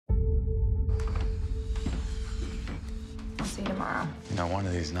see you tomorrow. You know, one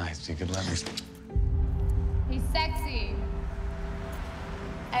of these nights you could let me... He's sexy.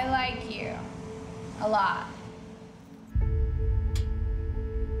 I like you. A lot.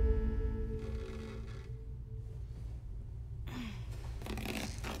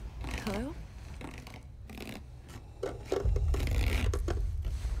 Hello?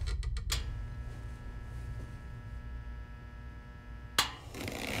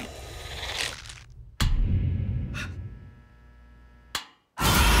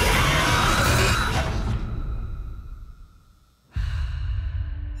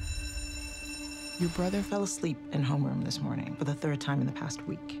 Your brother fell asleep in homeroom this morning for the third time in the past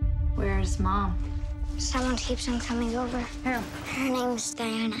week. Where's Mom? Someone keeps on coming over. Who? Her name's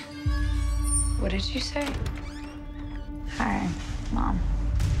Diana. What did you say? Hi, Mom.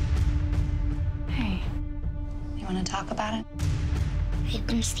 Hey. You want to talk about it? I've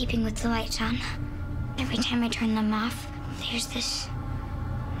been sleeping with the lights on. Every time I turn them off, there's this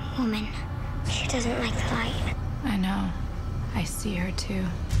woman. She doesn't like the light. I know. I see her too.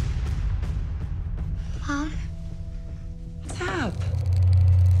 Mom? What's up?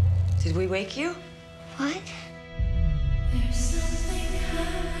 Did we wake you? What?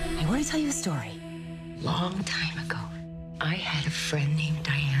 I want to tell you a story. Long time ago, I had a friend named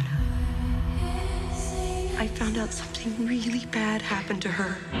Diana. I found out something really bad happened to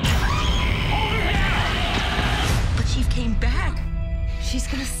her. But she came back. She's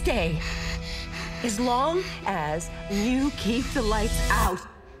gonna stay as long as you keep the lights out.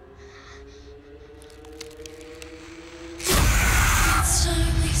 It's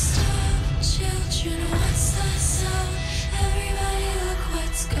time we stop, children, what's that sound? Everybody look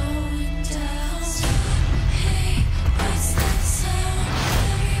what's going down. Hey, what's that sound?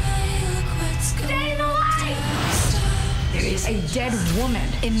 Everybody look what's going down. Stop. There is a dead woman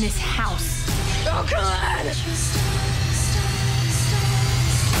in this house. Oh, come on!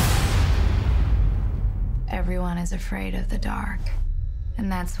 Everyone is afraid of the dark,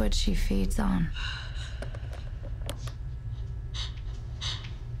 and that's what she feeds on.